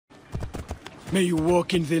May you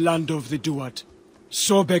walk in the land of the Duat.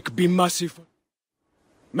 Sobek be merciful.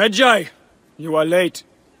 Medjay, you are late.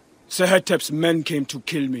 Sehetep's men came to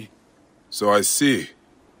kill me. So I see.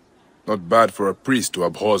 Not bad for a priest who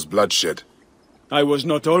abhors bloodshed. I was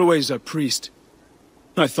not always a priest.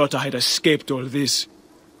 I thought I had escaped all this.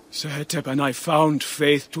 Sehetep and I found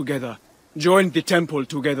faith together, joined the temple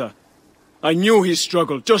together. I knew his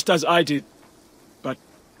struggle, just as I did. But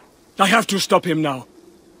I have to stop him now.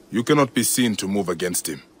 You cannot be seen to move against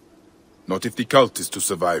him. Not if the cult is to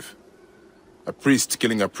survive. A priest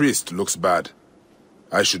killing a priest looks bad.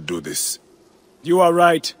 I should do this. You are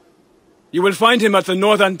right. You will find him at the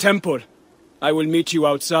northern temple. I will meet you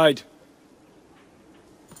outside.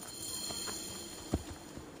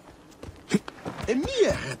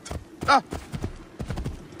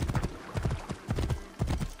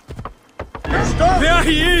 There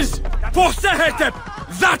he is! For Sehetep!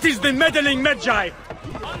 That is the meddling Medjay!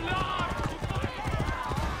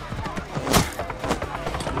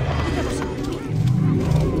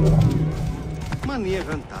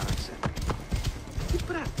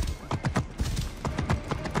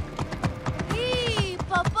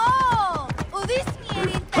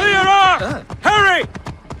 Clear up! Hurry!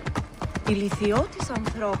 Ηλιθιώτης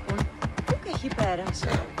ανθρώπων, πού και έχει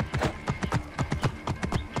πέρασε.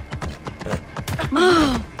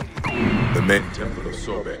 The main temple of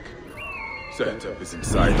Sobek. Sehetep is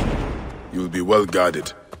inside. You'll be well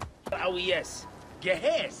guarded. Oh yes.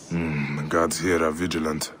 Yes. The guards here are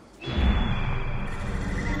vigilant.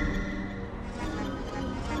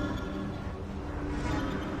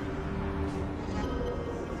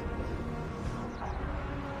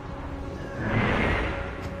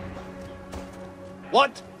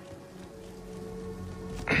 What?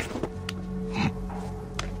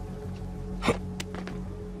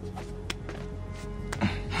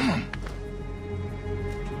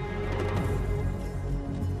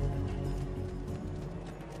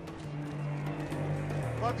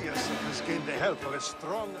 Oasis has gained the help of a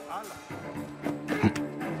strong ally.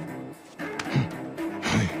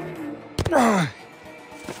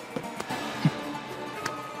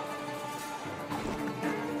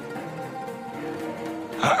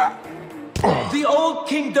 The old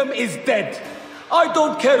kingdom is dead. I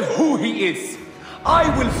don't care who he is. I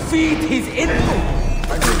will feed his info.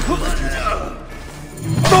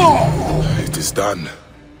 It is done.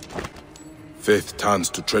 Faith turns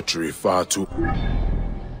to treachery far too...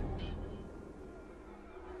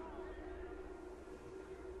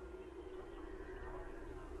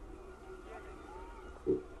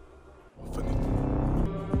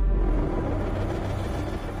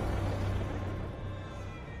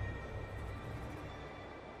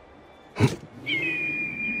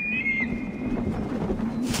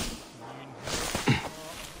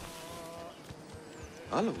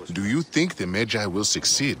 Do you think the Magi will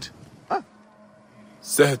succeed?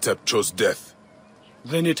 Sehetep chose death.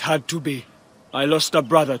 Then it had to be. I lost a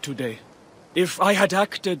brother today. If I had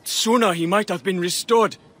acted sooner, he might have been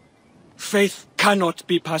restored. Faith cannot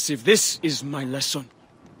be passive. This is my lesson.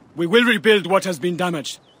 We will rebuild what has been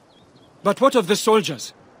damaged. But what of the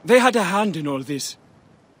soldiers? They had a hand in all this.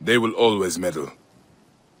 They will always meddle.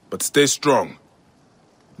 But stay strong.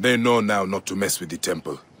 They know now not to mess with the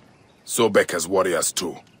temple. Sobek has warriors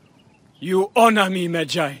too. You honor me,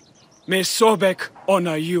 Medjay. May Sobek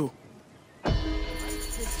honor you.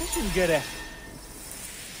 Get